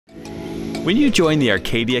When you join the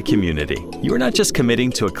Arcadia community, you are not just committing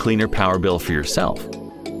to a cleaner power bill for yourself.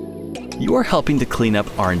 You are helping to clean up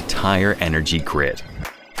our entire energy grid.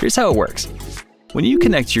 Here's how it works. When you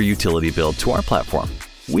connect your utility bill to our platform,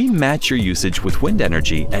 we match your usage with wind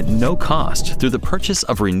energy at no cost through the purchase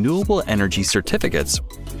of renewable energy certificates,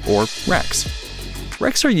 or RECs.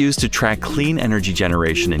 RECs are used to track clean energy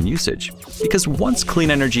generation and usage, because once clean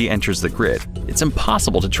energy enters the grid, it's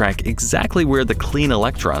impossible to track exactly where the clean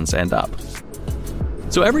electrons end up.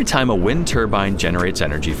 So every time a wind turbine generates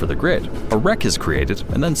energy for the grid, a REC is created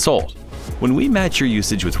and then sold. When we match your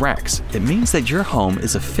usage with RECs, it means that your home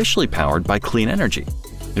is officially powered by clean energy.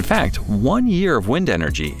 In fact, 1 year of wind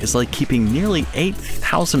energy is like keeping nearly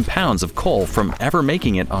 8,000 pounds of coal from ever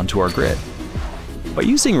making it onto our grid. By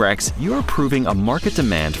using RECs, you are proving a market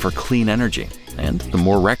demand for clean energy. And the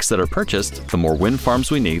more RECs that are purchased, the more wind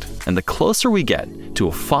farms we need, and the closer we get to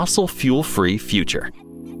a fossil fuel-free future.